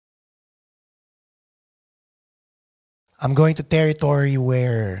I'm going to territory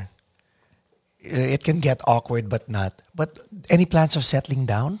where it can get awkward but not. But any plans of settling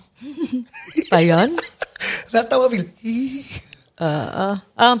down? Pa yun? Natawa bil.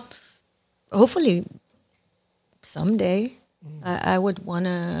 Hopefully, someday, I would want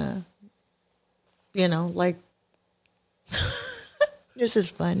to, like, this is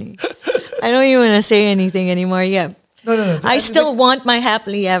funny. I don't even want to say anything anymore yet. No. I still want my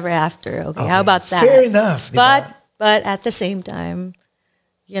happily ever after. Okay, how about that? Fair enough. But at the same time,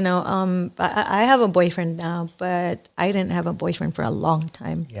 I have a boyfriend now, but I didn't have a boyfriend for a long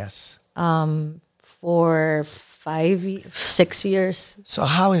time. Yes. For 6 years. So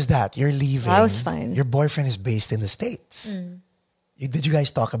how is that? You're leaving. I was fine. Your boyfriend is based in the States. Did you guys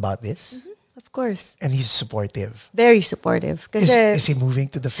talk about this? Mm-hmm, of course. And he's supportive. Very supportive. Is he moving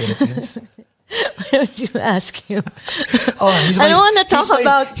to the Philippines? Why don't you ask him? Oh, I don't want to talk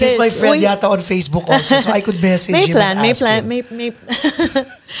about this. He's my friend yata on Facebook also, so I could message him and ask him.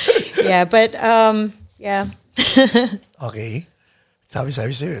 Yeah, but yeah. Okay. Sabi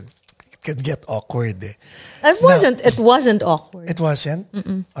sa'yo, it can get awkward. It wasn't awkward. It wasn't?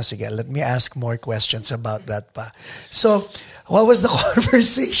 Oh, sige, let me ask more questions about that pa. So, what was the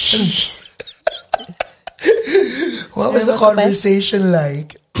conversation? What was the conversation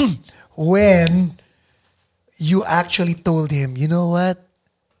like when you actually told him, you know what?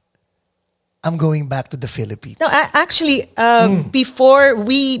 I'm going back to the Philippines. No, actually, before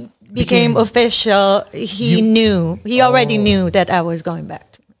we became official, he knew. He already knew that I was going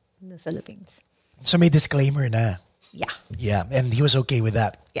back to the Philippines. So may disclaimer na. Yeah. Yeah, and he was okay with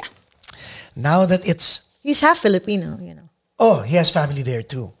that. Yeah. Now that it's... He's half Filipino, Oh, he has family there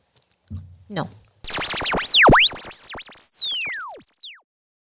too. No.